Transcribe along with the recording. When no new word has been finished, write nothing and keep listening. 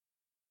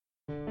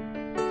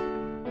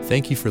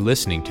Thank you for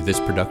listening to this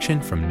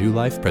production from New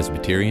Life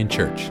Presbyterian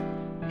Church.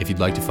 If you'd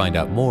like to find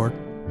out more,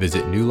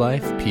 visit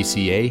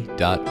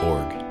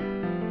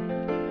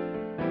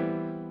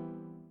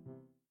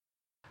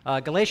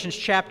newlifepca.org. Galatians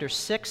chapter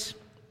 6,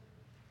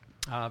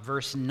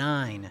 verse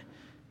 9.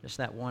 Just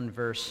that one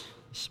verse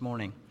this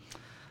morning.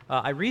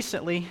 I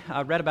recently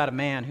read about a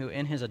man who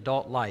in his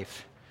adult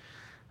life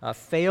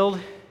failed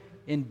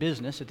in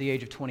business at the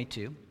age of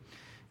 22,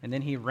 and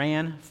then he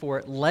ran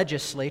for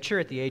legislature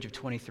at the age of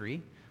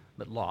 23,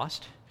 but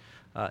lost.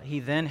 He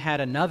then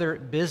had another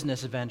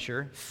business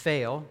venture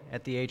fail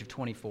at the age of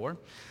 24,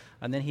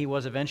 and then he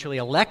was eventually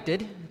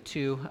elected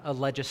to a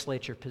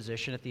legislature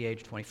position at the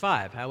age of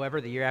 25.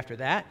 However, the year after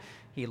that,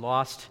 he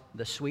lost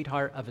the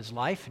sweetheart of his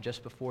life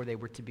just before they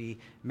were to be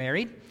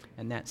married,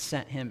 and that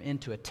sent him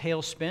into a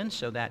tailspin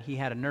so that he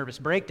had a nervous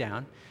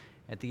breakdown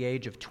at the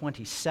age of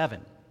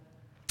 27.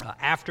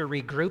 After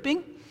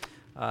regrouping,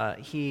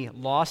 he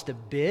lost a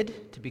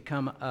bid to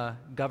become a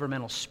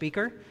governmental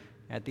speaker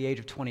at the age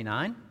of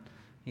 29.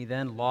 He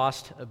then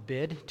lost a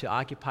bid to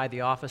occupy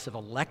the office of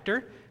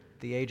elector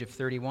at the age of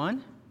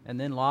 31, and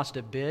then lost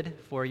a bid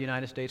for a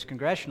United States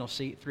congressional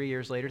seat 3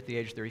 years later at the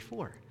age of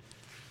 34.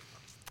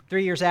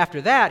 3 years after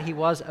that, he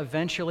was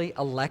eventually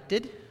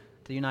elected to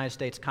the United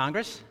States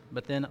Congress,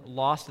 but then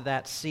lost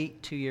that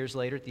seat 2 years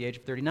later at the age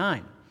of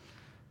 39.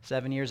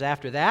 7 years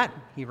after that,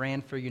 he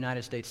ran for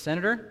United States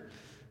Senator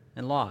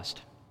and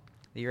lost.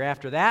 The year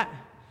after that,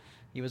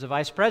 he was a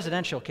vice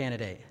presidential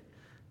candidate,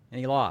 and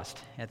he lost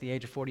at the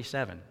age of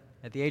 47.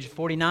 At the age of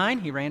 49,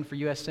 he ran for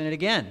U.S. Senate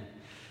again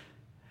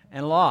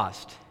and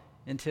lost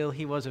until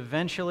he was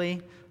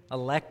eventually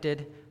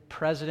elected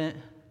President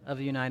of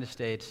the United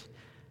States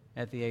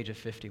at the age of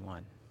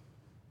 51.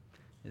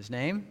 His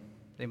name?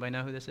 Does anybody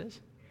know who this is?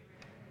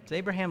 It's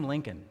Abraham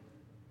Lincoln.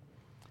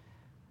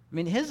 I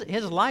mean,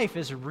 his life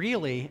is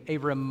really a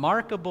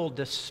remarkable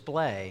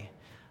display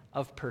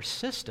of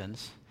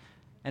persistence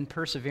and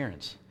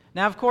perseverance.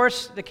 Now, of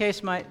course, the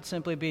case might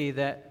simply be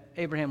that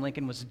Abraham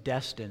Lincoln was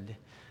destined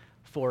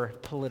for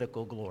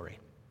political glory.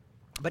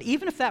 But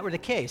even if that were the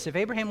case, if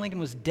Abraham Lincoln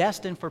was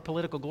destined for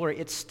political glory,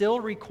 it still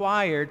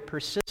required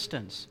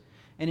persistence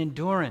and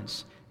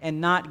endurance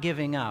and not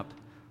giving up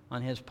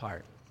on his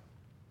part.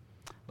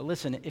 But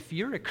listen, if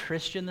you're a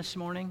Christian this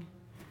morning,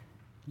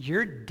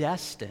 you're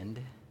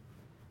destined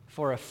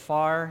for a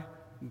far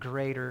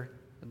greater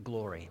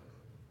glory.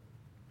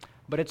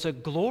 But it's a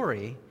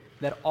glory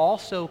that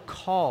also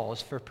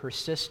calls for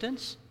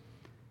persistence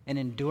and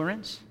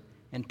endurance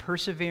and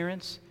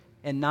perseverance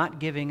and not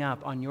giving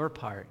up on your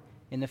part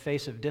in the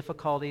face of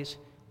difficulties,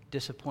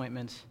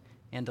 disappointments,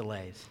 and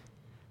delays.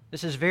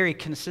 This is very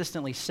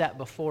consistently set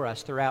before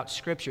us throughout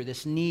Scripture,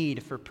 this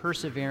need for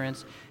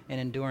perseverance and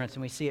endurance,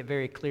 and we see it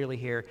very clearly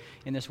here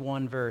in this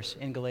one verse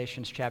in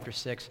Galatians chapter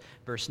 6,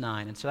 verse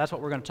 9. And so that's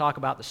what we're going to talk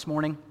about this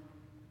morning.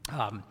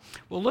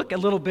 We'll look a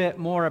little bit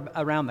more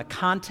around the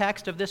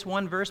context of this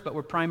one verse, but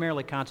we're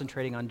primarily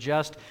concentrating on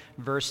just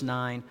verse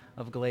 9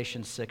 of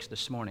Galatians 6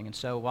 this morning. And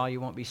so while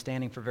you won't be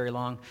standing for very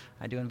long,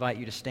 I do invite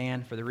you to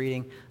stand for the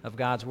reading of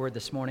God's Word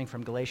this morning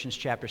from Galatians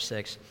chapter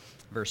 6,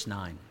 verse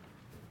 9.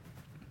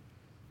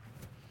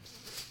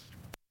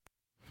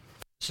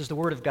 This is the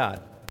Word of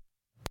God.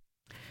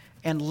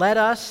 And let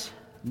us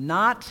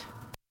not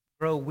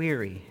grow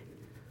weary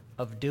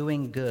of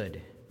doing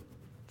good,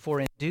 for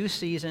in due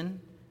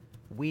season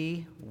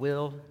we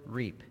will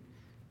reap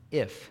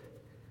if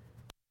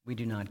we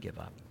do not give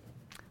up.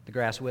 The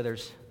grass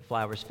withers, the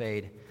flowers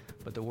fade,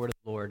 but the word of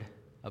the Lord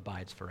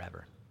abides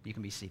forever. You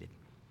can be seated.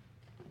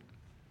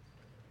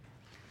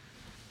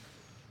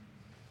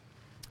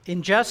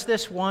 In just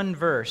this one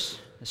verse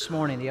this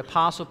morning, the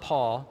Apostle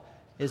Paul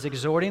is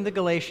exhorting the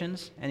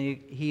Galatians, and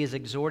he is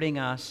exhorting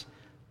us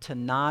to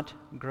not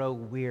grow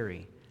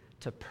weary,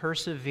 to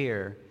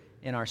persevere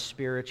in our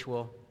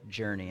spiritual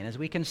journey. And as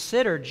we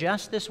consider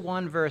just this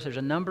one verse, there's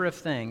a number of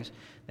things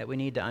that we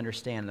need to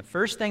understand. The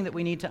first thing that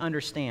we need to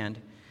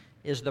understand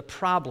is the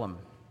problem.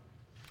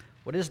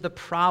 What is the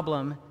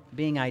problem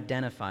being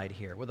identified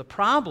here? Well, the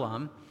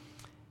problem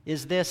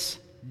is this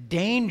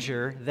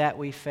danger that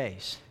we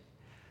face,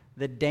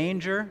 the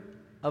danger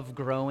of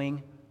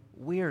growing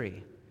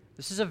weary.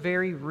 This is a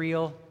very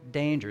real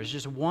danger. It's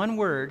just one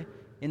word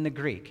in the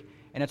Greek,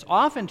 and it's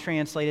often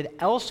translated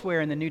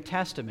elsewhere in the New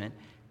Testament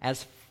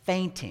as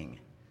fainting.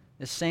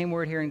 The same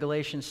word here in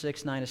Galatians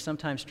 6:9 is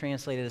sometimes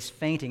translated as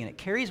fainting, and it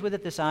carries with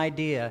it this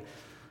idea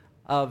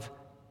of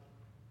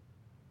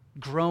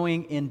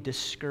growing in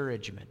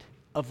discouragement,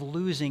 of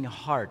losing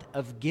heart,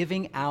 of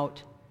giving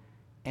out,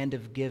 and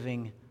of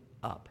giving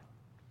up.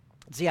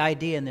 It's the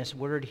idea in this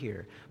word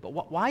here.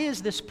 But why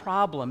is this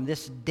problem,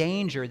 this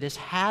danger, this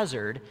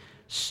hazard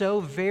so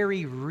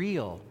very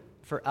real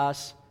for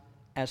us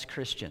as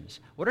Christians?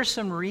 What are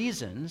some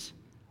reasons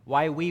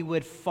why we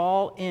would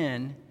fall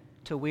in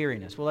to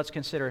weariness? Well, let's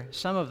consider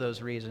some of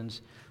those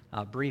reasons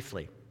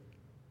briefly.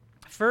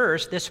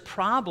 First, this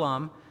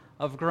problem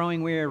of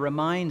growing weary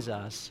reminds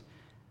us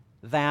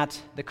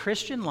that the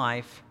Christian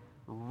life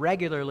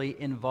regularly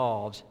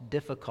involves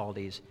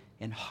difficulties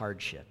and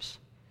hardships.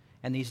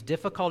 And these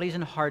difficulties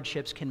and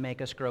hardships can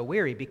make us grow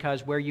weary,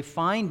 because where you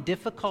find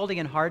difficulty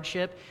and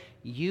hardship,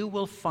 you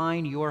will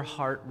find your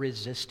heart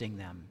resisting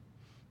them.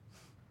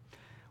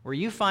 Where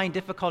you find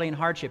difficulty and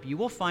hardship, you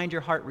will find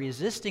your heart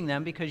resisting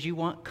them because you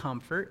want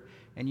comfort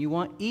and you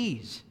want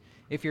ease.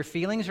 If your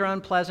feelings are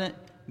unpleasant,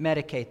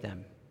 medicate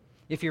them.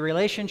 If your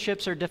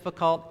relationships are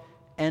difficult,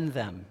 end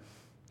them.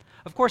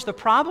 Of course, the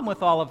problem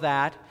with all of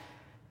that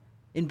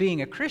in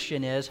being a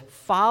Christian is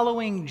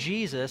following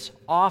Jesus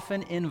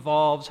often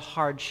involves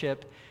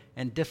hardship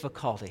and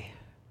difficulty.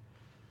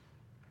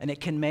 And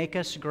it can make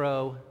us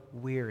grow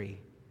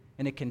weary,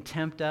 and it can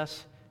tempt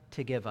us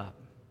to give up.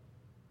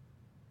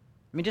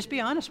 I mean, just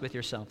be honest with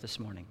yourself this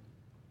morning.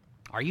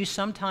 Are you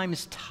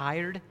sometimes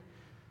tired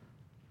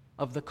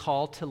of the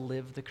call to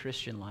live the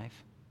Christian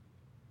life?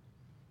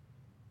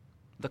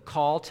 The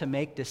call to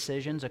make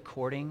decisions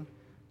according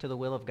to the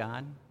will of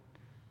God?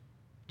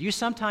 Do you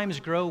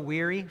sometimes grow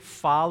weary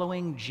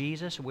following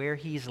Jesus where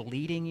He's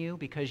leading you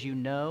because you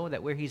know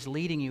that where He's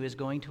leading you is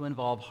going to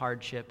involve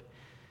hardship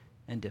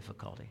and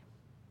difficulty?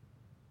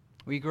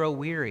 We grow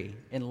weary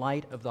in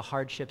light of the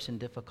hardships and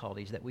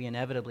difficulties that we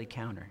inevitably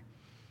counter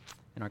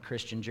in our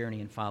Christian journey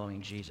in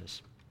following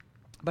Jesus.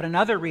 But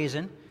another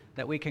reason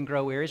that we can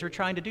grow weary is we're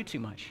trying to do too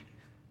much.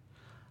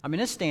 I mean,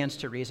 this stands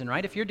to reason,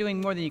 right? If you're doing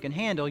more than you can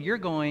handle, you're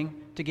going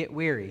to get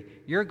weary.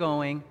 You're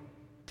going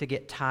to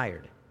get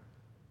tired.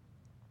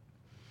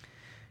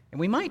 And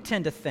we might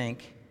tend to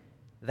think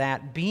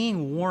that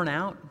being worn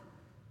out,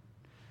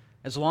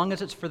 as long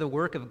as it's for the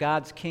work of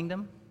God's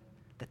kingdom,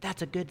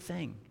 that's a good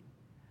thing.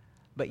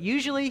 But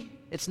usually,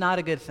 it's not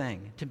a good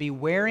thing to be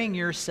wearing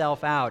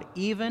yourself out,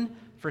 even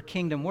for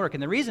kingdom work.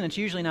 And the reason it's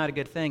usually not a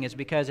good thing is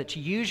because it's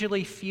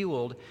usually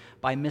fueled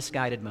by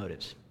misguided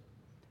motives.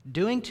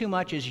 Doing too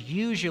much is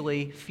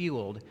usually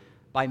fueled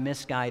by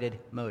misguided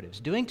motives.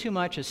 Doing too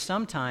much is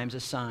sometimes a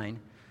sign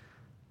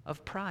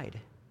of pride.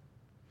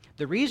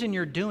 The reason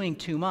you're doing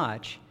too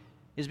much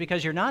is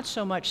because you're not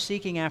so much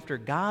seeking after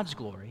God's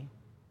glory,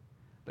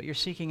 but you're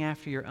seeking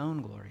after your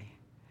own glory.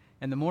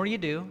 And the more you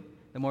do,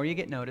 the more you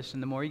get noticed,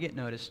 and the more you get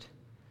noticed,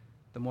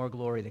 the more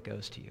glory that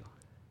goes to you.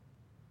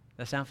 Does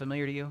that sound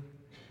familiar to you?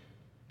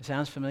 It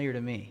sounds familiar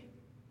to me.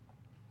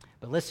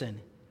 But listen,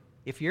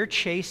 if you're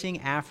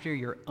chasing after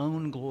your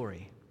own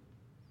glory,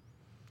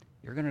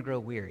 you're going to grow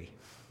weary.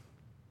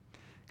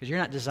 Because you're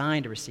not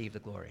designed to receive the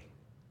glory.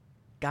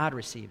 God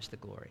receives the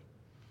glory.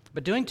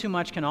 But doing too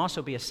much can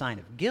also be a sign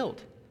of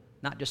guilt.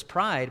 Not just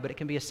pride, but it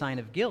can be a sign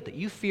of guilt, that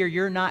you fear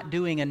you're not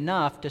doing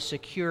enough to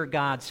secure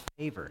God's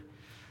favor.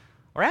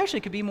 Or actually,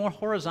 it could be more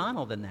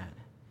horizontal than that.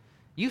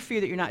 You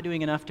fear that you're not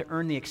doing enough to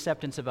earn the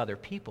acceptance of other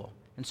people.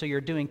 And so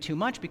you're doing too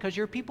much because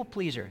you're a people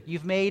pleaser.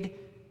 You've made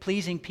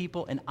pleasing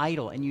people an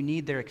idol, and you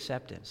need their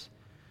acceptance.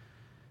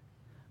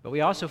 But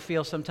we also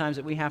feel sometimes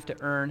that we have to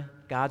earn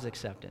God's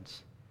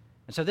acceptance.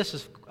 And so this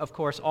is, of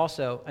course,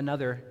 also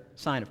another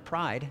sign of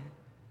pride.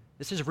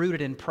 This is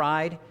rooted in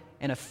pride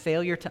and a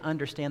failure to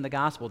understand the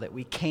gospel, that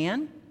we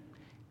can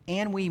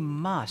and we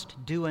must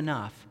do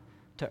enough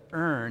to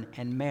earn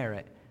and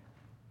merit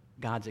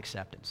God's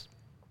acceptance.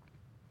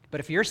 But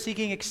if you're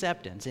seeking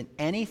acceptance in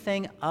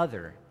anything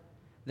other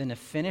than the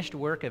finished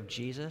work of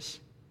Jesus,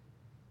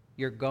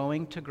 you're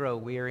going to grow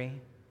weary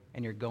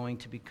and you're going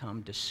to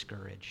become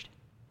discouraged.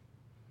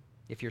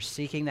 If you're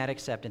seeking that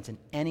acceptance in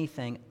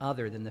anything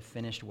other than the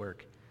finished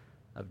work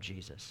of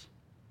Jesus.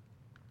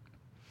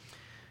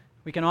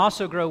 We can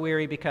also grow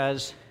weary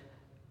because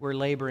we're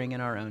laboring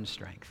in our own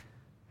strength.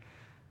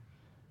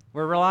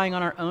 We're relying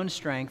on our own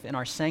strength in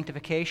our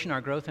sanctification,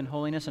 our growth in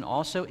holiness, and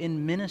also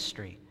in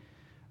ministry,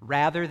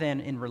 rather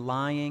than in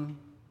relying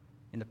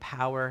in the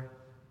power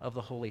of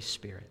the Holy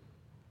Spirit.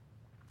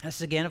 This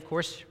is, again, of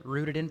course,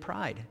 rooted in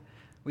pride.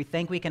 We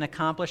think we can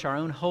accomplish our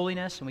own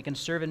holiness and we can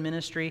serve in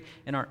ministry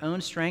in our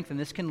own strength, and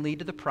this can lead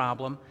to the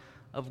problem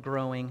of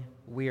growing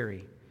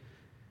weary.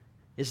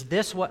 Is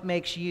this what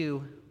makes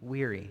you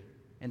weary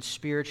and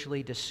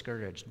spiritually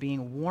discouraged,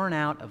 being worn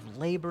out of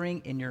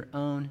laboring in your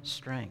own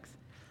strength?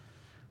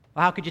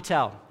 Well, how could you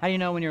tell? How do you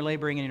know when you're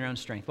laboring in your own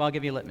strength? Well, I'll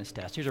give you a litmus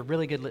test. Here's a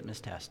really good litmus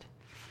test.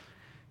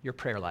 Your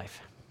prayer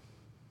life.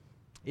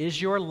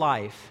 Is your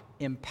life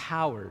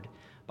empowered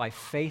by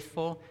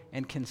faithful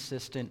and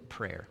consistent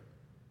prayer?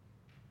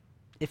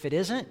 If it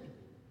isn't,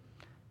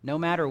 no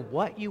matter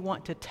what you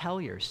want to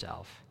tell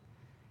yourself,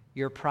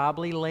 you're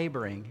probably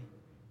laboring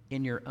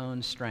in your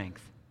own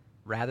strength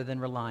rather than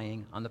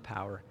relying on the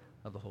power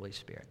of the Holy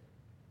Spirit.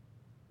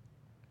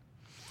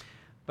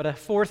 But a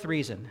fourth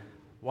reason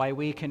why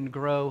we can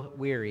grow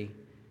weary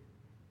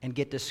and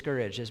get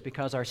discouraged is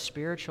because our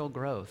spiritual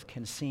growth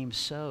can seem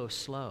so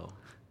slow.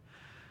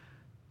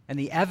 And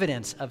the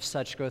evidence of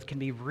such growth can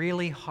be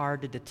really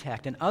hard to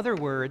detect. In other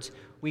words,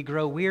 we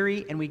grow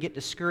weary and we get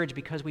discouraged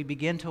because we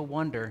begin to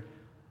wonder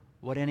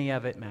what any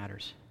of it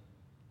matters.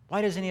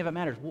 Why does any of it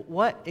matter?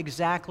 What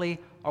exactly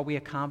are we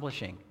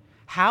accomplishing?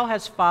 How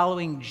has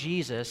following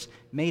Jesus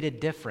made a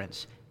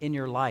difference in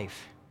your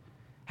life?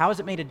 How has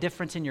it made a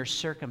difference in your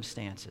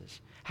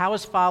circumstances? How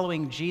has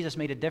following Jesus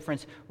made a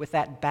difference with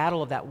that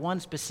battle of that one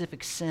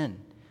specific sin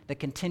that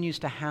continues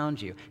to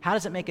hound you? How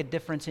does it make a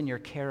difference in your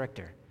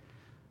character?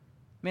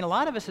 I mean, a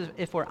lot of us,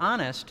 if we're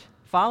honest,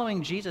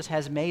 following Jesus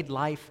has made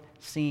life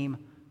seem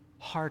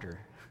harder.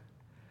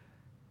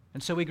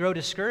 And so we grow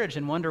discouraged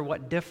and wonder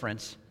what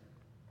difference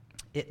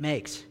it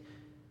makes,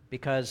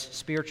 because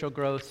spiritual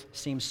growth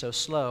seems so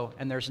slow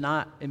and there's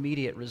not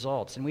immediate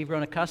results. And we've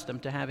grown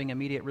accustomed to having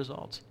immediate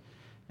results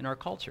in our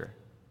culture,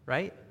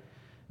 right?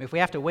 If we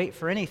have to wait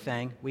for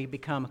anything, we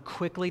become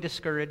quickly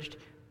discouraged.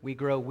 We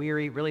grow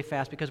weary really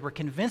fast because we're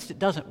convinced it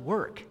doesn't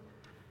work.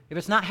 If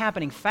it's not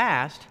happening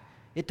fast,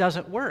 it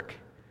doesn't work.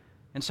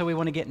 And so we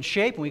want to get in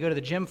shape, and we go to the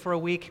gym for a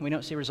week, and we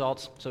don't see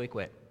results, so we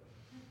quit.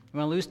 We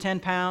want to lose 10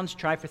 pounds,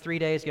 try for 3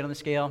 days, get on the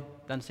scale,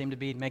 doesn't seem to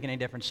be making any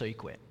difference, so you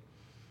quit.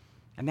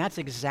 And that's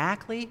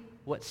exactly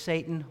what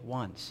Satan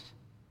wants.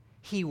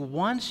 He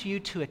wants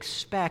you to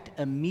expect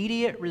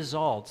immediate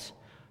results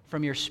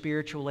from your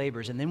spiritual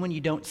labors, and then when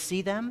you don't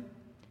see them,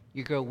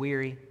 you grow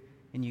weary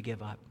and you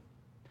give up.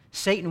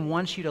 Satan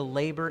wants you to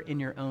labor in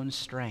your own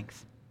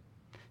strength.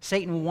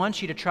 Satan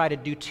wants you to try to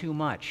do too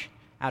much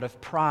out of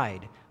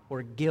pride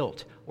or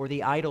guilt or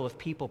the idol of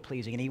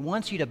people-pleasing. And he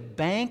wants you to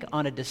bank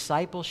on a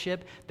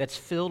discipleship that's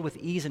filled with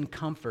ease and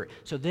comfort.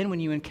 So then when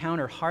you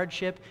encounter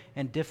hardship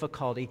and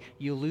difficulty,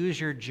 you lose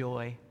your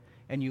joy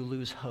and you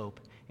lose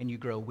hope and you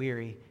grow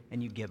weary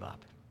and you give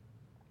up.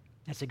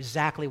 That's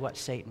exactly what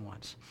Satan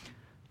wants.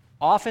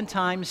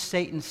 Oftentimes,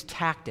 Satan's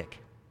tactic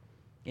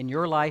in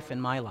your life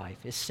and my life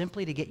is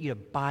simply to get you to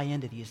buy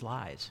into these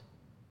lies.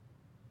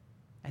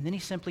 And then he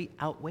simply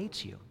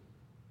outweights you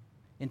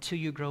until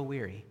you grow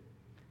weary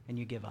and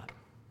you give up.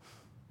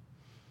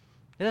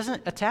 It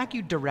doesn't attack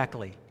you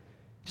directly.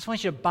 He just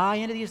wants you to buy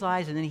into these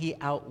lies, and then he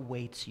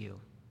outweights you.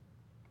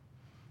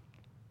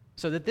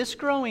 So that this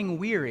growing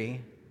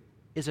weary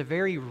is a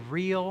very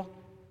real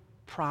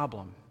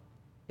problem.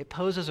 It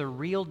poses a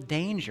real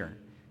danger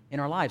in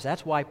our lives.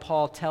 That's why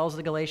Paul tells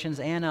the Galatians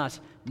and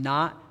us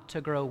not to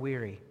grow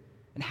weary.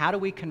 And how do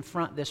we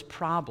confront this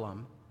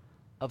problem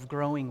of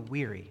growing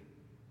weary?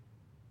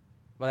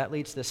 Well, that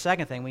leads to the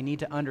second thing. We need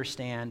to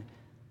understand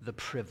the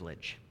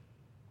privilege.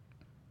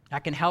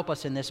 That can help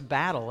us in this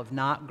battle of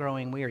not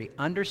growing weary.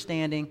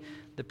 Understanding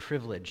the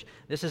privilege.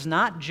 This is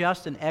not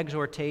just an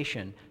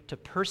exhortation to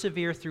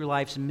persevere through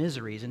life's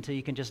miseries until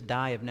you can just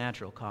die of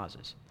natural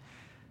causes.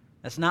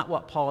 That's not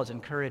what Paul is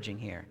encouraging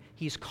here.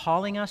 He's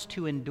calling us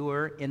to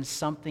endure in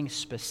something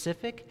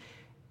specific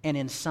and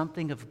in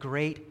something of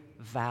great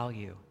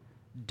value.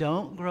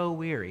 Don't grow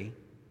weary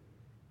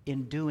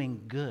in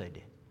doing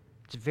good.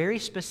 It's very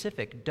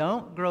specific.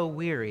 Don't grow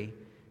weary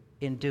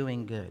in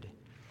doing good.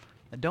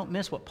 Now, don't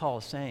miss what Paul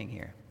is saying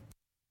here.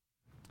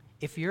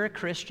 If you're a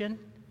Christian,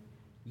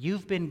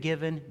 you've been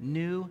given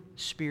new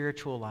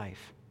spiritual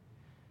life.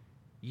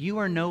 You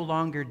are no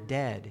longer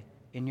dead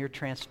in your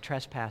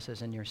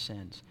trespasses and your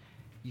sins.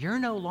 You're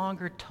no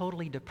longer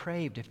totally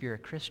depraved if you're a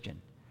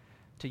Christian,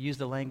 to use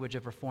the language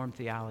of Reformed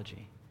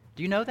theology.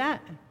 Do you know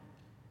that?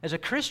 As a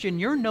Christian,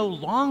 you're no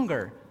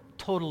longer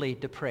totally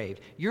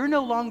depraved. You're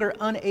no longer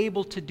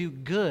unable to do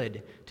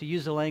good, to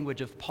use the language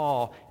of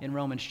Paul in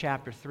Romans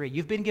chapter 3.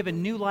 You've been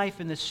given new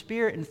life in the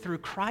Spirit, and through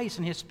Christ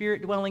and His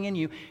Spirit dwelling in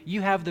you,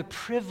 you have the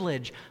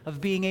privilege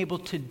of being able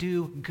to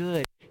do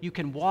good. You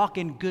can walk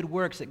in good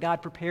works that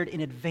God prepared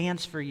in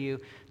advance for you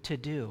to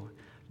do.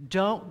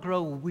 Don't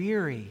grow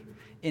weary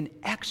in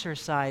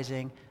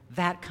exercising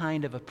that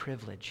kind of a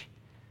privilege,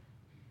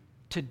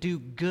 to do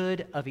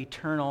good of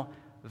eternal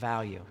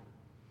value.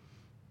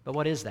 But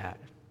what is that?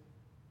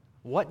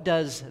 What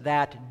does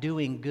that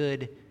doing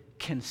good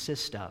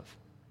consist of?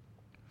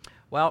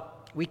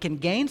 Well, we can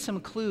gain some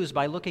clues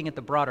by looking at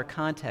the broader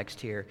context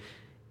here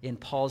in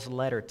Paul's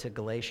letter to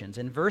Galatians.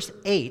 In verse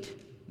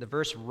 8, the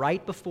verse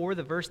right before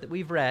the verse that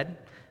we've read,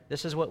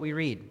 this is what we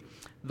read.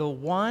 The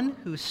one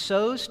who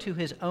sows to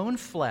his own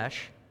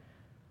flesh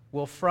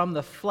will from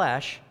the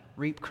flesh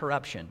reap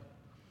corruption.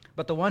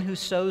 But the one who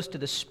sows to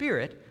the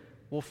Spirit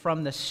will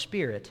from the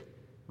Spirit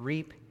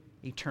reap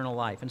eternal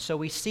life. And so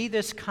we see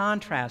this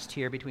contrast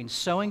here between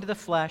sowing to the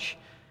flesh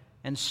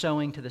and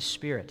sowing to the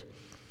Spirit.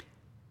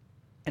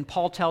 And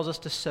Paul tells us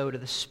to sow to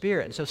the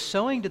Spirit. And so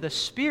sowing to the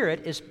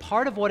Spirit is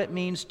part of what it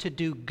means to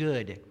do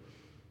good.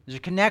 There's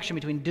a connection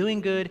between doing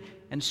good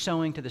and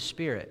sowing to the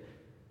Spirit.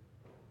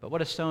 But what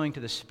does sowing to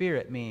the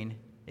Spirit mean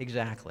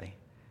exactly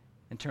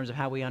in terms of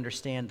how we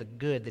understand the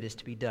good that is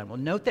to be done? Well,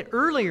 note that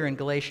earlier in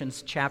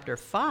Galatians chapter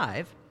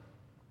 5,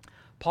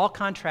 Paul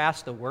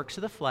contrasts the works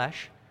of the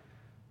flesh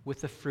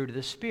with the fruit of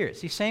the Spirit.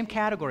 See, same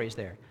categories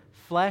there.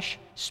 Flesh,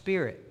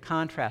 Spirit,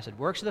 contrasted.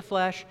 Works of the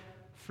flesh,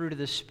 fruit of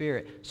the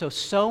Spirit. So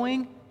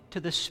sowing to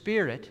the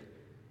Spirit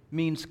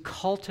means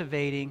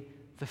cultivating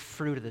the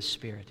fruit of the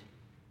Spirit.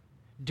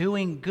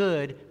 Doing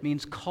good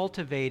means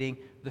cultivating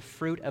the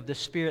fruit of the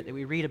Spirit that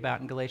we read about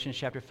in Galatians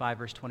chapter 5,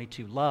 verse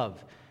 22.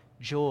 Love,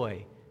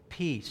 joy,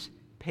 peace,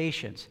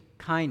 patience,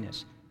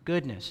 kindness,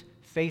 goodness,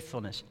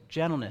 faithfulness,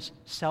 gentleness,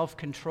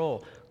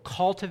 self-control.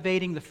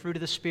 Cultivating the fruit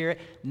of the Spirit,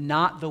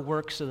 not the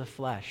works of the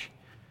flesh.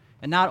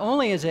 And not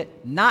only is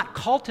it not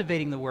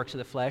cultivating the works of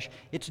the flesh,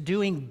 it's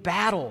doing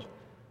battle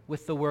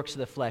with the works of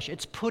the flesh.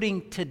 It's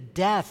putting to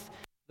death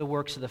the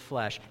works of the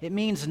flesh. It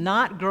means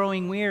not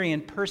growing weary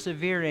and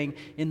persevering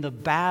in the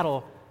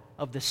battle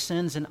of the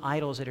sins and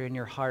idols that are in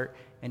your heart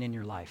and in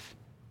your life.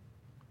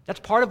 That's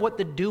part of what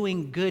the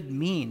doing good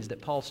means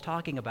that Paul's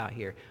talking about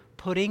here.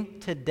 Putting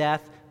to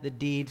death the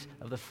deeds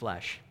of the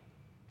flesh.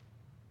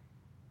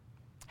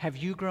 Have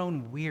you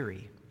grown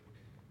weary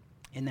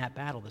in that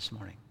battle this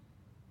morning?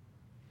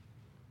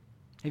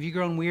 Have you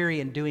grown weary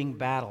in doing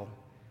battle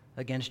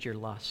against your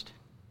lust,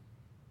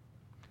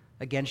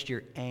 against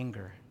your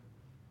anger,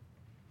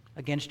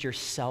 against your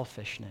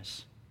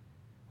selfishness,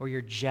 or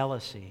your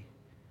jealousy,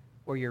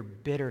 or your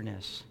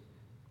bitterness,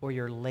 or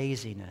your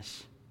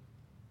laziness?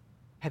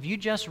 Have you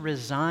just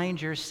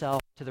resigned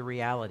yourself to the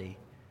reality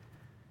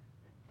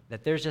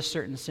that there's just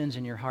certain sins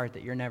in your heart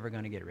that you're never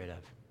going to get rid of?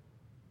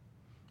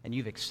 And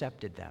you've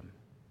accepted them.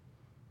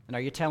 And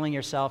are you telling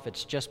yourself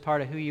it's just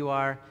part of who you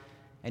are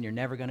and you're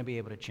never going to be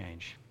able to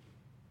change?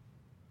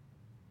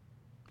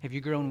 Have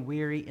you grown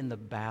weary in the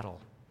battle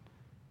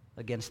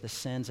against the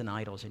sins and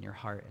idols in your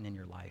heart and in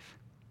your life?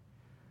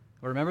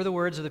 Well, remember the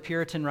words of the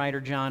Puritan writer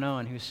John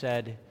Owen, who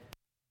said,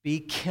 "Be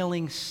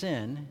killing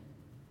sin,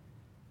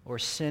 or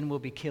sin will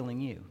be killing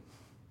you."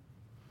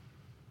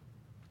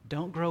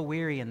 Don't grow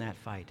weary in that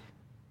fight.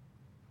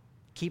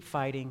 Keep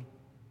fighting,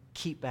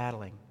 keep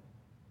battling.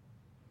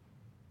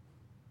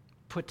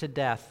 Put to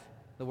death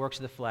the works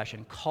of the flesh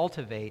and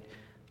cultivate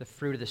the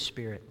fruit of the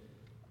Spirit.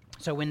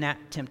 So when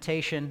that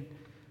temptation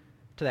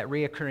to that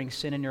reoccurring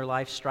sin in your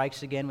life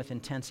strikes again with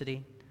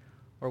intensity,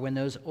 or when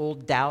those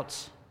old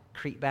doubts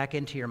creep back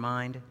into your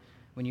mind,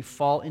 when you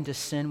fall into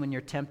sin when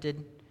you're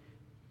tempted,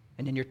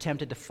 and then you're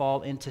tempted to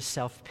fall into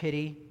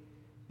self-pity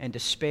and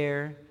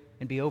despair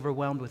and be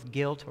overwhelmed with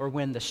guilt, or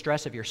when the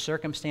stress of your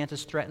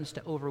circumstances threatens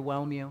to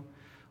overwhelm you,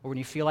 or when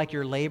you feel like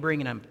you're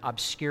laboring in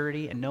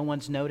obscurity and no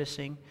one's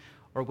noticing,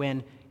 or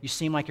when you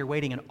seem like you're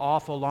waiting an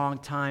awful long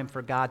time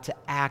for God to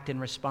act in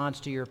response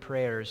to your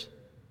prayers,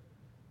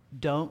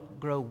 don't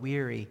grow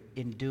weary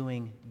in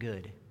doing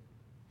good.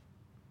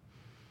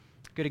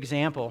 A good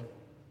example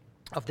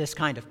of this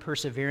kind of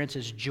perseverance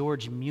is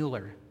George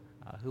Mueller,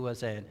 who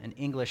was an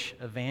English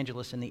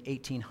evangelist in the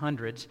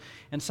 1800s.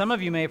 And some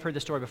of you may have heard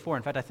the story before.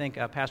 In fact, I think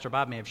Pastor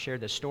Bob may have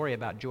shared this story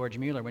about George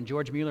Mueller. When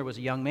George Mueller was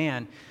a young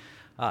man,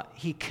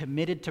 he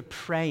committed to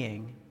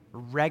praying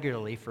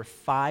regularly for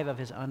 5 of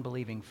his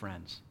unbelieving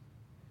friends.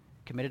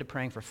 Committed to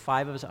praying for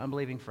 5 of his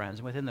unbelieving friends.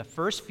 And within the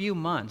first few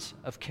months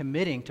of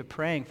committing to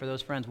praying for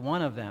those friends,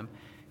 one of them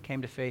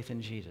came to faith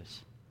in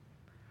Jesus.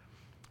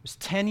 It was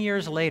 10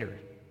 years later,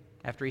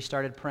 after he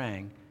started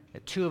praying,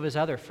 that 2 of his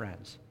other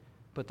friends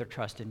put their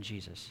trust in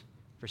Jesus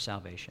for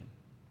salvation.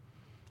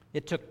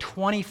 It took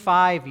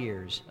 25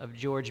 years of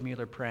George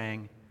Mueller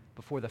praying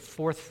before the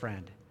 4th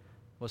friend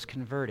was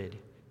converted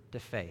to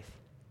faith.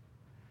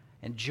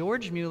 And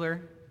George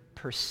Mueller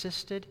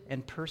persisted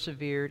and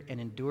persevered and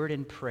endured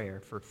in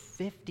prayer for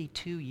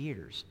 52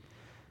 years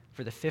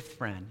for the 5th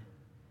friend,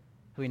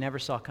 who he never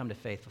saw come to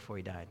faith before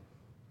he died.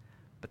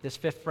 But this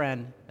 5th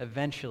friend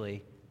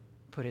eventually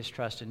put his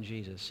trust in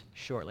Jesus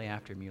shortly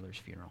after Mueller's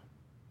funeral.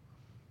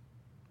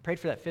 Prayed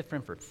for that 5th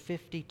friend for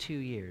 52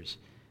 years.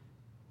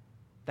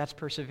 That's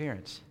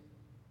perseverance.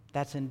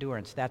 That's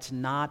endurance. That's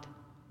not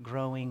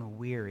growing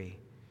weary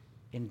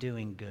in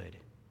doing good.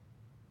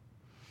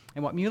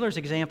 And what Mueller's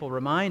example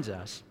reminds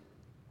us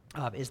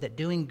of is that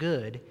doing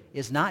good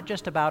is not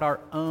just about our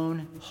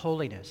own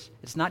holiness.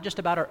 It's not just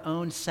about our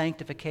own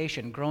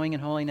sanctification, growing in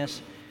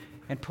holiness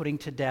and putting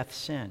to death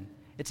sin.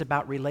 It's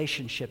about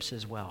relationships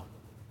as well.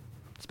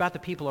 It's about the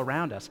people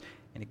around us.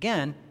 And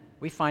again,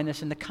 we find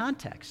this in the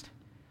context.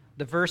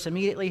 The verse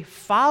immediately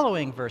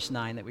following verse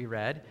 9 that we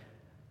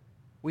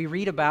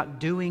read about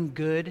doing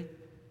good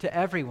to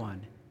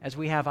everyone as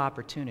we have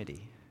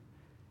opportunity.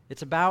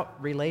 It's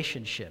about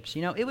relationships.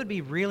 You know, it would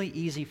be really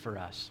easy for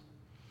us,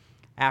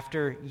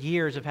 after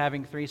years of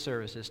having 3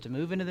 services, to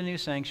move into the new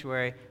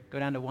sanctuary, go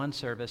down to 1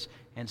 service,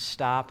 and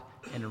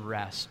stop and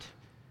rest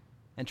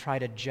and try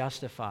to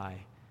justify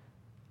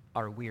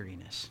our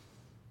weariness.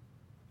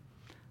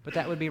 But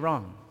that would be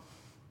wrong.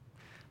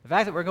 The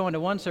fact that we're going to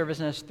 1 service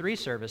and there's 3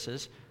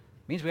 services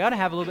means we ought to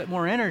have a little bit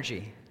more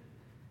energy.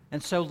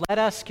 And so let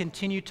us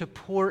continue to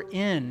pour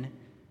in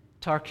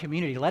to our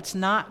community. Let's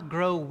not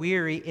grow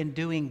weary in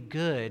doing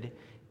good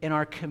in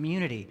our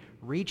community,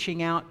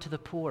 reaching out to the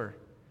poor,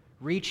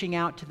 reaching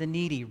out to the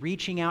needy,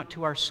 reaching out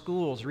to our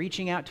schools,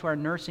 reaching out to our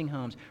nursing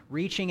homes,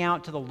 reaching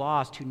out to the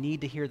lost who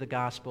need to hear the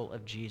gospel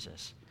of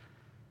Jesus.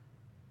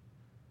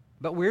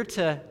 But we're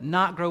to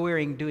not grow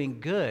weary in doing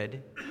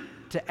good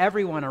to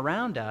everyone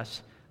around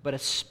us, but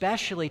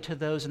especially to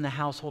those in the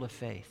household of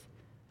faith.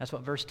 That's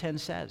what verse 10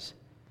 says.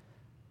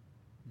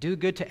 Do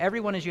good to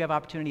everyone as you have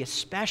opportunity,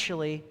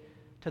 especially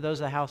to those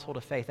of the household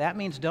of faith. That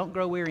means don't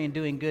grow weary in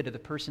doing good to the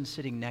person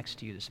sitting next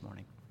to you this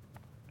morning.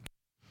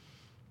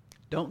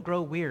 Don't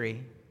grow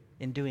weary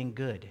in doing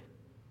good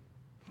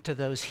to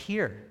those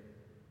here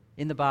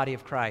in the body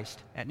of Christ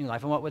at New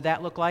Life. And what would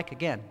that look like?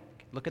 Again,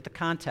 look at the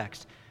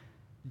context.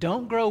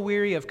 Don't grow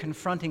weary of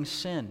confronting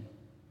sin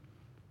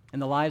in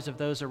the lives of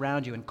those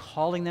around you and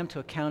calling them to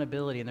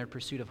accountability in their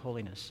pursuit of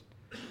holiness.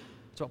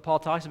 That's what Paul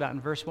talks about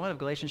in verse 1 of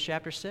Galatians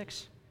chapter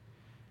 6.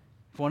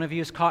 If one of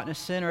you is caught in a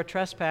sin or a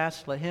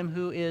trespass, let him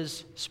who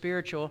is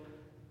spiritual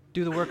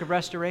do the work of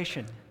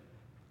restoration.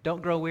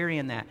 Don't grow weary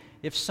in that.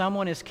 If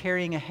someone is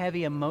carrying a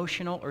heavy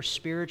emotional or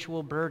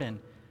spiritual burden,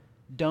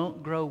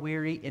 don't grow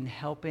weary in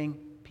helping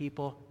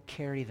people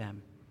carry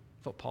them.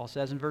 That's what Paul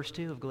says in verse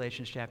 2 of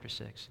Galatians chapter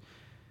 6.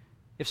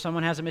 If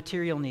someone has a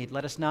material need,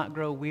 let us not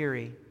grow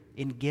weary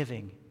in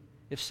giving.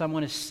 If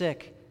someone is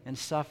sick and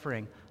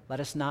suffering, let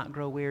us not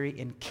grow weary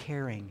in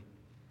caring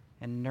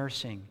and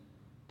nursing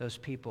those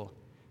people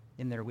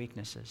in their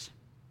weaknesses.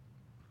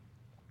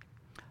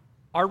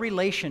 Our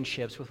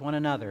relationships with one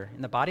another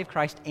in the body of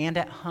Christ and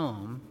at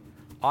home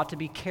ought to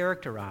be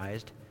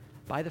characterized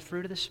by the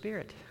fruit of the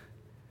Spirit.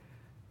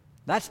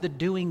 That's the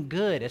doing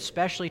good,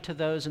 especially to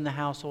those in the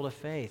household of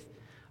faith.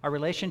 Our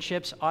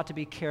relationships ought to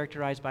be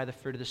characterized by the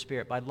fruit of the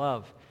Spirit, by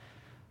love,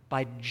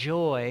 by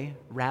joy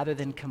rather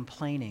than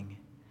complaining,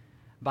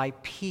 by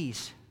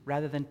peace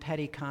rather than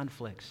petty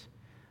conflicts,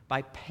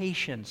 by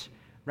patience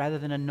rather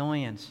than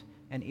annoyance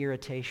and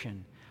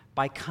irritation,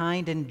 by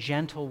kind and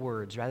gentle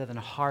words rather than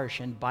harsh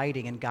and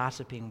biting and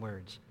gossiping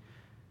words,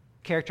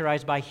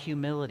 characterized by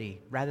humility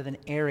rather than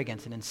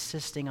arrogance and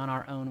insisting on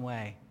our own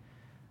way.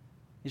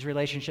 These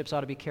relationships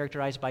ought to be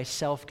characterized by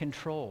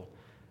self-control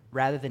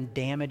rather than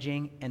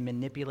damaging and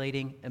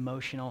manipulating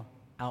emotional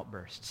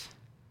outbursts.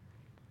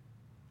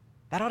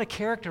 That ought to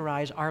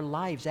characterize our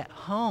lives at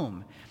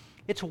home.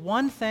 It's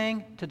one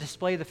thing to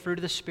display the fruit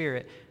of the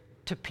Spirit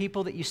to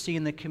people that you see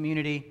in the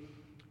community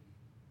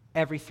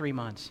every 3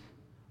 months,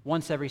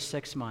 once every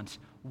 6 months,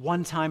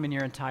 one time in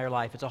your entire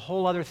life. It's a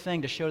whole other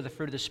thing to show the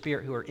fruit of the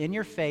Spirit who are in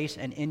your face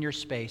and in your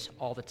space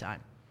all the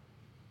time.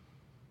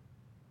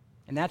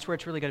 And that's where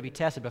it's really going to be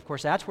tested. But of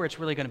course, that's where it's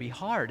really going to be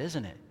hard,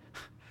 isn't it?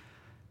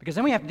 Because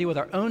then we have to deal with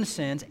our own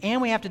sins,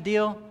 and we have to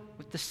deal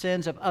with the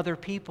sins of other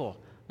people.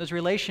 Those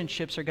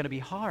relationships are going to be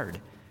hard.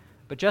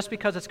 But just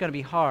because it's going to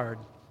be hard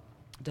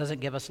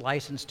doesn't give us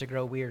license to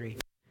grow weary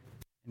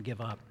and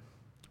give up.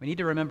 We need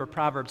to remember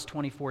Proverbs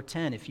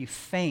 24:10. If you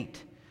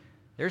faint,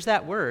 there's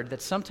that word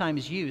that's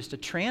sometimes used to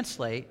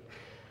translate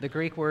the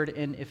Greek word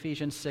in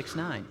Ephesians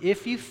 6:9.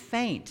 If you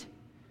faint,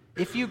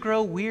 if you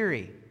grow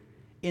weary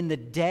in the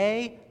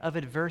day of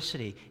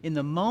adversity, in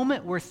the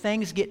moment where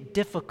things get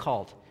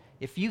difficult,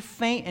 if you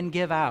faint and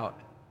give out,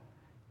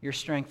 your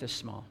strength is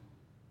small.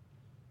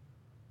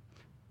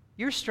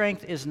 Your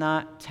strength is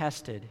not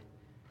tested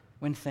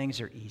when things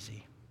are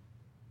easy.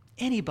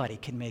 Anybody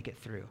can make it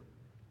through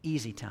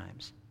easy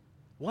times.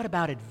 What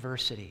about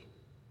adversity?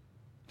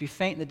 If you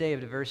faint in the day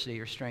of adversity,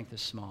 your strength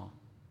is small.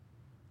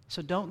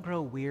 So don't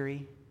grow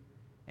weary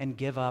and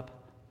give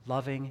up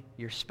loving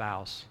your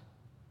spouse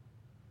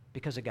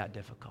because it got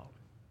difficult.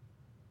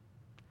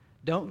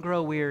 Don't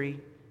grow weary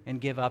and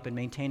give up in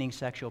maintaining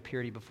sexual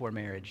purity before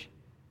marriage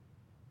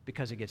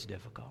because it gets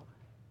difficult.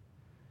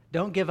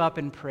 Don't give up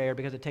in prayer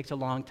because it takes a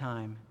long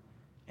time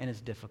and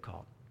it's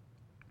difficult.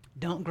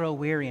 Don't grow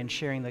weary in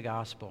sharing the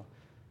gospel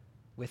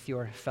with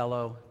your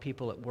fellow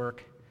people at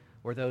work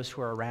or those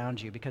who are around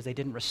you because they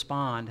didn't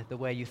respond the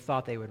way you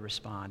thought they would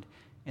respond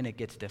and it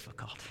gets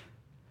difficult.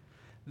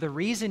 The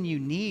reason you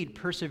need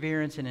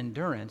perseverance and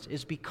endurance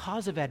is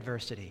because of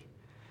adversity.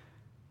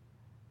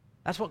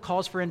 That's what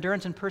calls for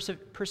endurance and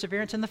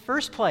perseverance in the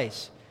first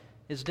place,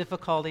 is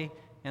difficulty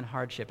and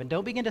hardship. And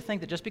don't begin to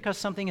think that just because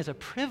something is a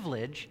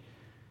privilege,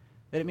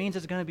 that it means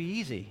it's going to be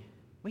easy.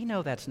 We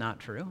know that's not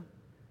true.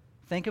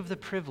 Think of the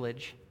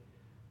privilege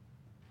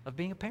of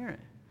being a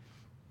parent.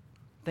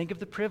 Think of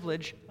the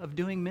privilege of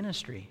doing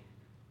ministry.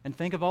 And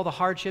think of all the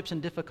hardships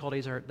and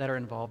difficulties that are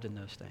involved in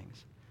those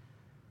things.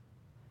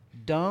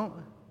 Don't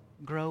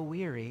grow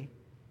weary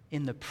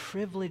in the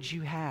privilege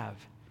you have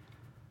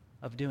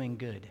of doing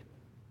good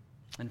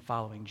and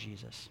following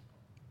Jesus.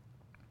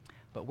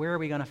 But where are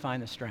we going to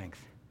find the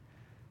strength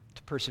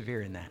to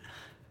persevere in that?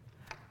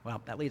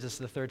 Well, that leads us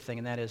to the third thing,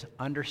 and that is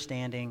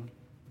understanding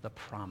the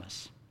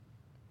promise.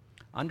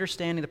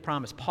 Understanding the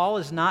promise. Paul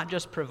is not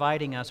just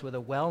providing us with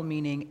a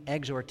well-meaning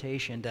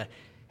exhortation to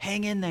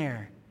hang in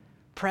there,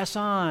 press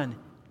on,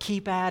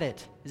 keep at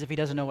it, as if he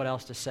doesn't know what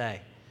else to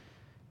say.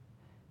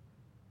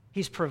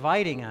 He's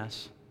providing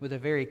us with a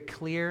very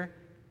clear,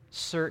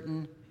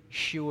 certain,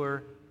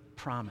 sure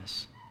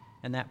promise.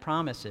 And that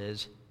promise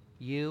is,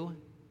 you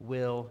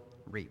will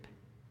reap.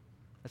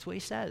 That's what he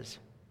says.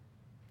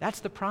 That's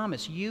the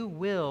promise. You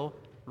will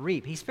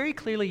reap. He's very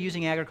clearly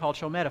using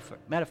agricultural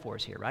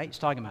metaphors here, right? He's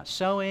talking about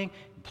sowing,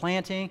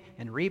 planting,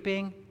 and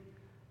reaping.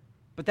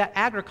 But that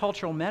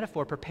agricultural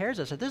metaphor prepares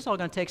us that this is all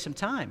going to take some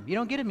time. You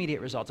don't get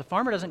immediate results. A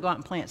farmer doesn't go out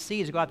and plant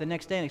seeds, go out the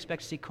next day and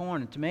expect to see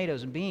corn and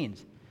tomatoes and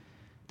beans.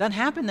 It doesn't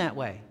happen that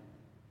way.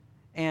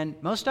 And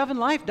most stuff in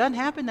life doesn't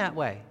happen that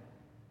way.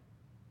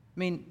 I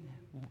mean,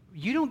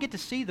 you don't get to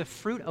see the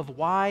fruit of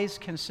wise,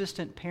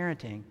 consistent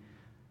parenting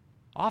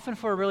often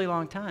for a really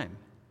long time.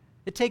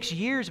 It takes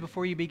years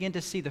before you begin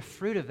to see the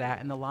fruit of that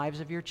in the lives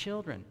of your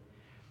children.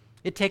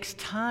 It takes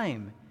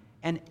time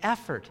and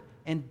effort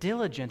and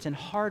diligence and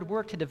hard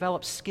work to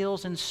develop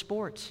skills in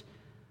sports,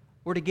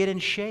 or to get in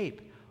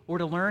shape, or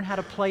to learn how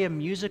to play a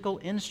musical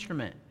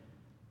instrument.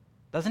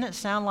 Doesn't it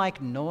sound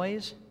like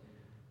noise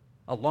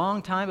a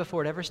long time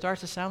before it ever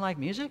starts to sound like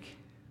music?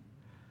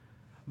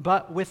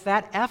 But with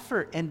that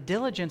effort and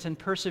diligence and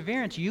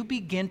perseverance, you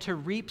begin to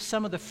reap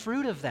some of the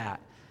fruit of that.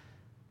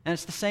 And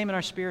it's the same in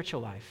our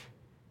spiritual life.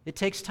 It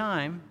takes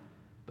time,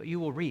 but you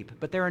will reap.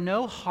 But there are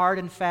no hard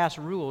and fast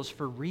rules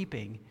for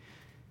reaping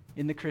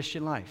in the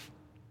Christian life.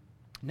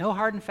 No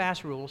hard and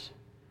fast rules,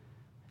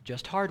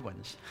 just hard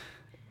ones.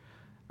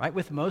 Right?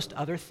 With most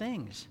other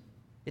things,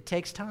 it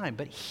takes time.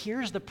 But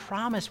here's the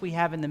promise we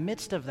have in the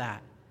midst of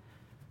that.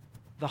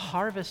 The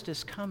harvest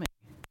is coming.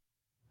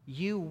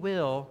 You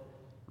will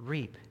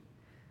reap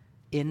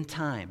in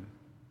time.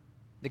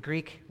 The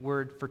Greek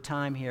word for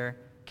time here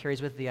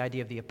carries with it the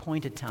idea of the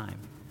appointed time,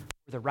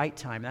 or the right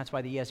time. That's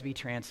why the ESV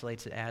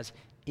translates it as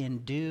in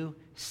due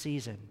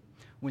season,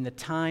 when the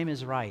time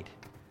is right.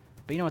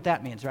 But you know what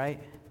that means, right?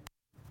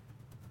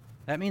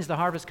 That means the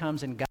harvest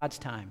comes in God's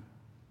time,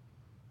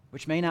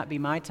 which may not be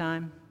my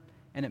time,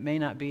 and it may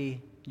not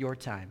be your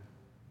time.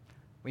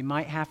 We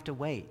might have to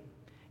wait,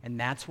 and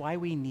that's why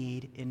we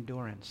need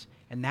endurance.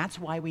 And that's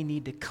why we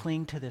need to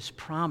cling to this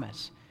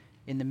promise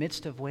in the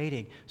midst of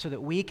waiting, so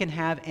that we can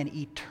have an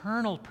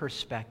eternal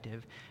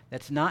perspective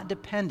that's not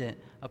dependent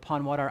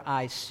upon what our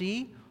eyes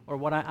see or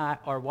what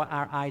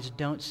our eyes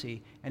don't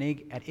see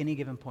at any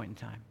given point in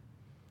time.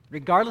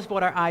 Regardless of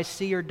what our eyes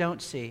see or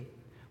don't see,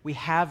 we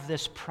have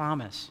this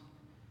promise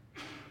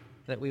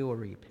that we will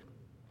reap.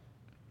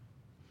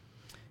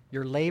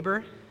 Your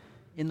labor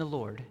in the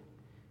Lord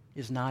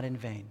is not in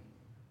vain.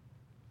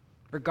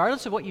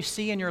 Regardless of what you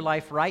see in your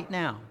life right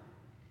now,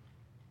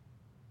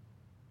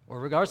 or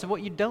regardless of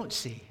what you don't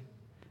see,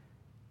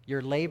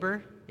 your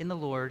labor in the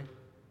Lord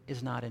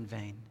is not in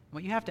vain.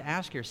 What you have to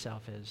ask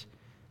yourself is,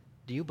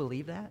 do you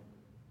believe that?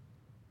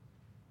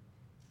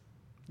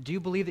 Do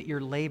you believe that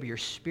your labor, your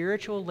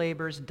spiritual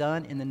labors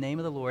done in the name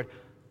of the Lord,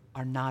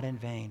 are not in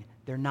vain?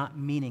 They're not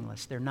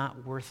meaningless. They're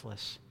not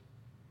worthless.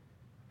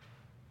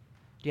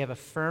 Do you have a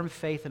firm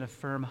faith and a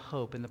firm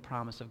hope in the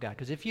promise of God?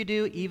 Because if you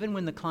do, even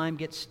when the climb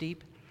gets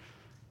steep,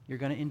 you're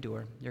going to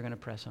endure. You're going to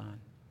press on.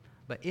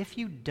 But if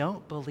you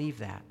don't believe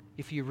that,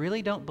 if you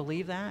really don't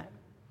believe that,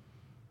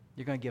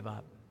 you're going to give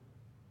up.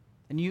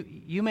 And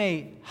you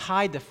may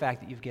hide the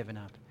fact that you've given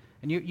up.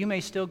 And you may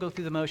still go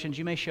through the motions.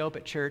 You may show up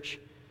at church,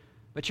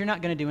 but you're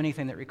not going to do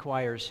anything that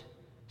requires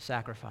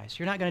sacrifice.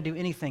 You're not going to do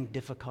anything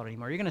difficult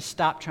anymore. You're going to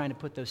stop trying to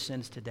put those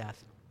sins to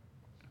death.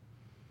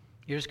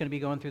 You're just going to be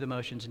going through the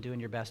motions and doing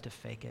your best to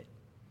fake it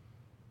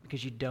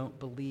because you don't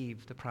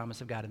believe the promise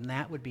of God. And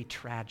that would be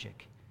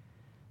tragic.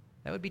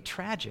 That would be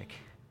tragic,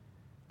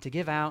 to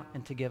give out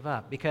and to give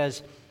up.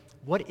 Because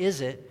what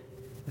is it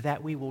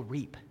that we will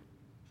reap?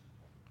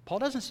 Paul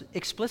doesn't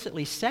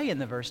explicitly say in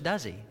the verse,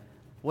 does he,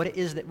 what it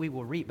is that we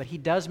will reap, but he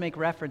does make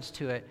reference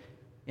to it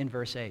in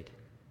verse 8.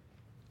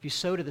 If you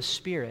sow to the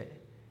Spirit,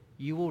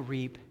 you will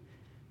reap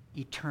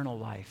eternal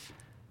life.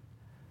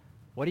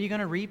 What are you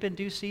going to reap in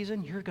due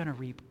season? You're going to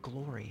reap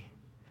glory.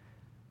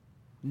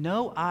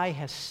 No eye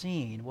has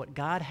seen what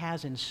God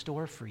has in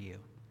store for you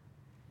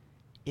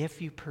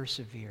if you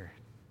persevere.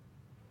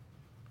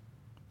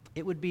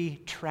 It would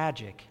be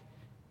tragic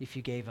if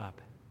you gave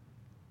up.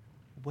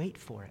 Wait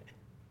for it.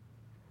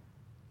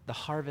 The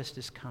harvest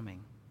is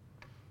coming.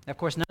 Now, of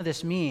course, none of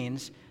this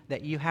means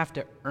that you have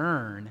to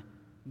earn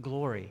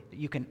glory, that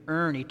you can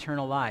earn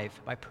eternal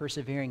life by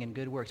persevering in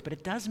good works. But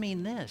it does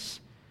mean this.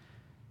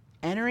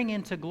 Entering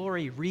into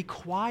glory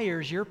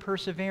requires your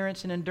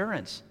perseverance and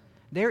endurance.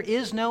 There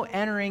is no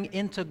entering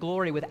into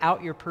glory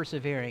without your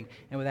persevering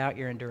and without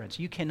your endurance.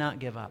 You cannot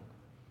give up.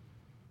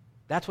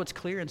 That's what's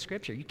clear in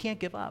Scripture. You can't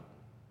give up.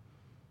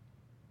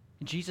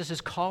 Jesus is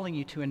calling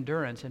you to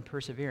endurance and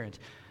perseverance.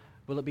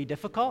 Will it be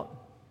difficult?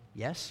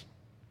 Yes.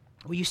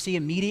 Will you see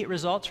immediate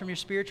results from your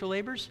spiritual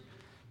labors?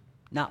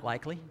 Not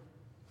likely.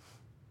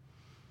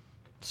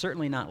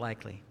 Certainly not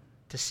likely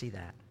to see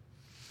that.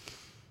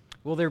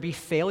 Will there be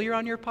failure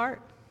on your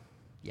part?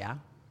 Yeah,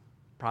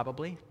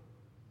 probably.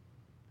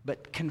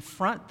 But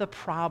confront the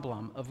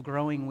problem of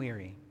growing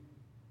weary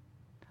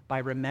by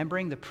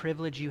remembering the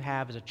privilege you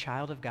have as a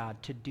child of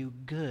God to do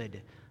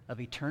good of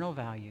eternal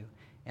value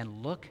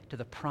and look to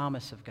the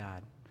promise of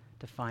God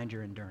to find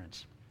your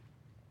endurance.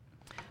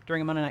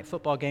 During a Monday Night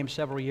Football game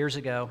several years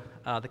ago,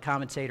 the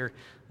commentator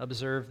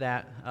observed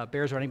that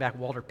Bears running back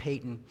Walter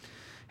Payton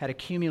had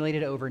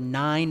accumulated over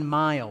 9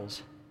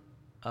 miles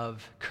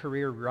of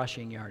career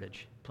rushing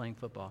yardage playing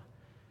football.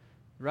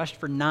 Rushed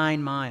for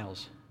 9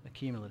 miles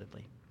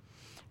accumulatively.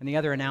 And the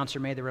other announcer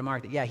made the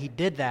remark that, he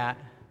did that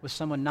with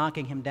someone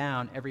knocking him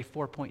down every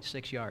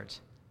 4.6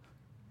 yards.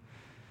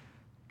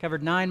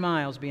 Covered 9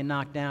 miles being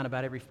knocked down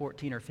about every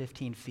 14 or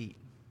 15 feet.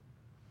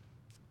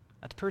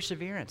 That's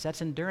perseverance.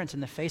 That's endurance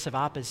in the face of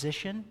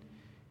opposition,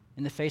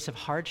 in the face of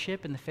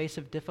hardship, in the face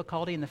of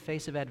difficulty, in the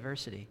face of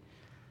adversity.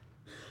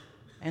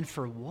 And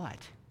for what?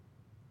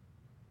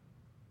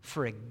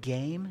 For a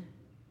game?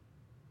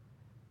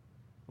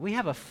 We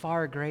have a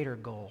far greater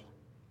goal.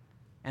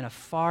 and a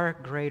far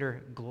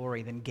greater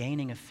glory than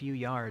gaining a few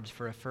yards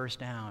for a first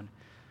down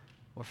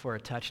or for a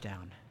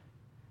touchdown.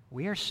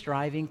 We are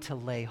striving to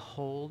lay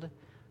hold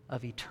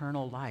of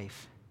eternal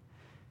life.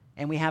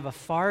 And we have a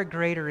far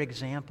greater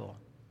example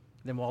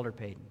than Walter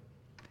Payton.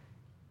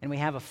 And we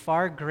have a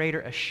far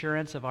greater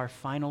assurance of our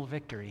final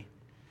victory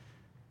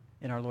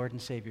in our Lord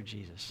and Savior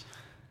Jesus.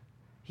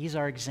 He's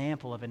our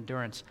example of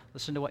endurance.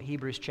 Listen to what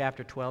Hebrews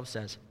chapter 12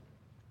 says.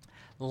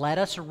 Let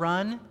us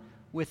run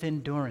with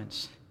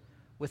endurance,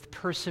 with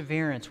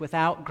perseverance,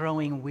 without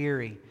growing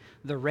weary,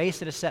 the race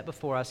that is set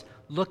before us,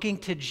 looking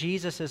to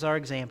Jesus as our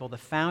example, the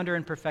founder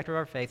and perfecter of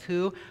our faith,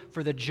 who,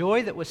 for the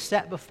joy that was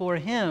set before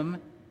him,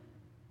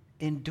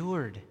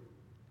 endured,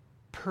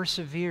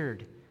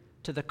 persevered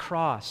to the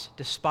cross,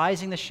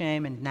 despising the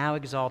shame, and now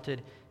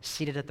exalted,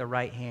 seated at the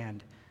right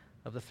hand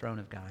of the throne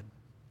of God.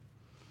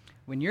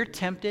 When you're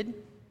tempted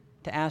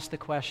to ask the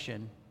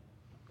question,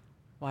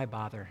 why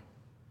bother?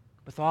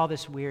 With all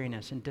this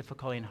weariness and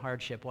difficulty and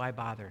hardship, why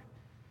bother?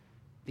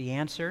 The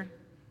answer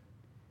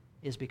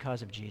is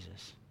because of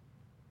Jesus.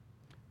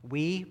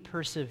 We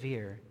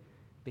persevere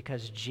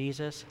because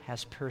Jesus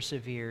has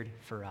persevered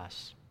for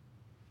us.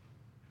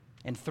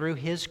 And through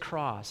his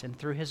cross and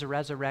through his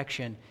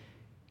resurrection,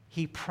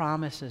 he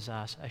promises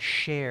us a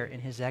share in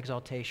his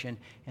exaltation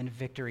and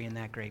victory in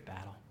that great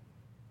battle.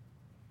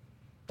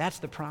 That's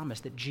the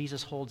promise that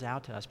Jesus holds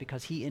out to us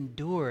because he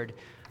endured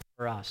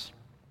for us.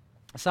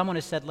 Someone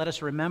has said, let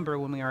us remember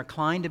when we are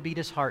inclined to be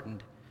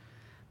disheartened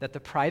that the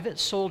private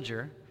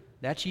soldier,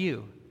 that's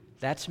you,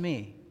 that's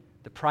me,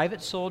 the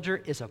private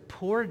soldier is a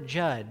poor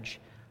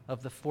judge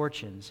of the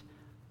fortunes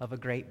of a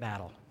great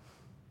battle.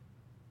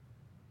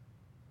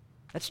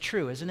 That's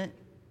true, isn't it?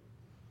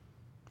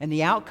 And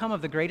the outcome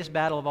of the greatest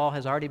battle of all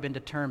has already been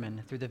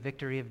determined through the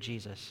victory of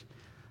Jesus,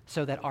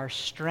 so that our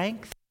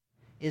strength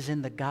is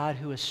in the God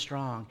who is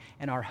strong,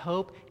 and our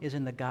hope is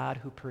in the God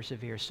who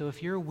perseveres. So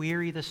if you're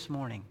weary this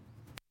morning,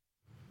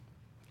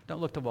 don't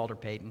look to Walter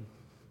Payton.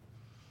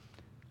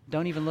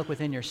 Don't even look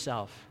within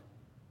yourself.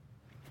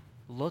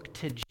 Look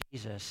to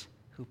Jesus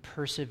who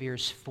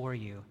perseveres for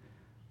you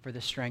for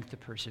the strength to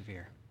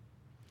persevere.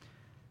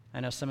 I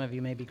know some of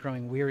you may be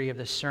growing weary of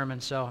this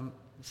sermon, so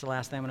it's the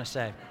last thing I'm going to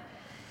say.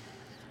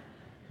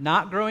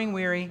 Not growing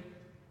weary,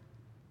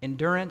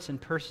 endurance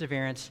and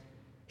perseverance,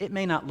 it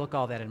may not look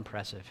all that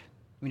impressive.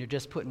 I mean, you're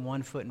just putting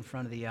one foot in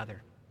front of the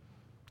other,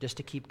 just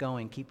to keep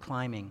going, keep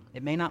climbing.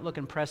 It may not look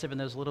impressive in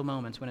those little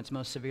moments when it's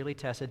most severely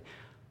tested,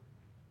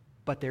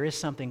 but there is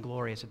something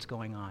glorious that's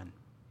going on.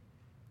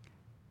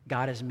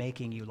 God is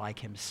making you like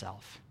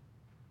himself.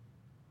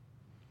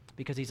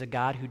 Because he's a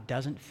God who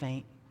doesn't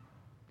faint,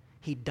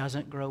 he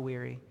doesn't grow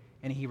weary,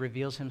 and he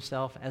reveals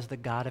himself as the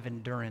God of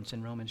endurance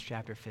in Romans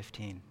chapter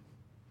 15.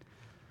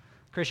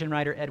 Christian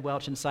writer Ed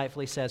Welch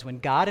insightfully says, when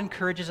God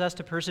encourages us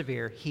to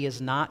persevere, he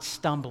is not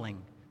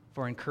stumbling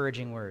for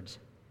encouraging words.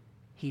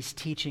 He's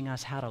teaching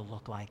us how to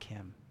look like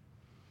him.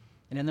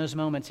 And in those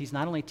moments, he's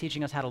not only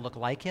teaching us how to look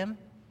like him,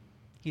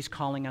 he's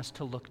calling us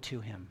to look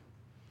to him.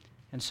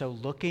 And so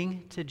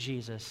looking to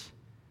Jesus,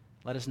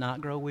 let us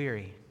not grow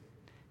weary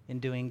in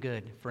doing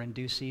good, for in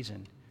due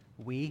season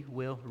we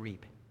will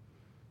reap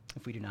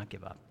if we do not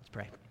give up. Let's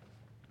pray.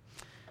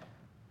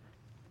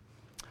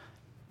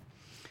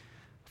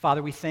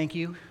 Father, we thank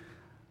you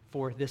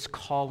for this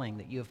calling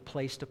that you have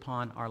placed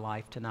upon our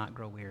life to not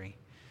grow weary.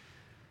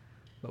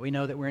 But we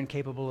know that we're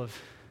incapable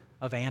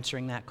of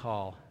answering that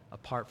call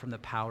apart from the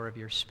power of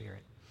your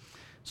Spirit.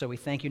 So we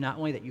thank you not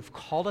only that you've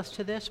called us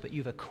to this, but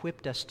you've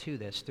equipped us to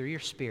this through your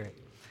Spirit,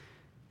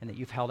 and that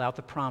you've held out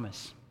the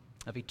promise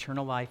of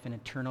eternal life and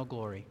eternal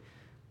glory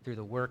through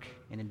the work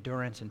and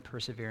endurance and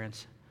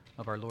perseverance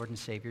of our Lord and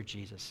Savior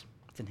Jesus.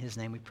 It's in his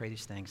name we pray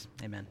these things.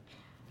 Amen.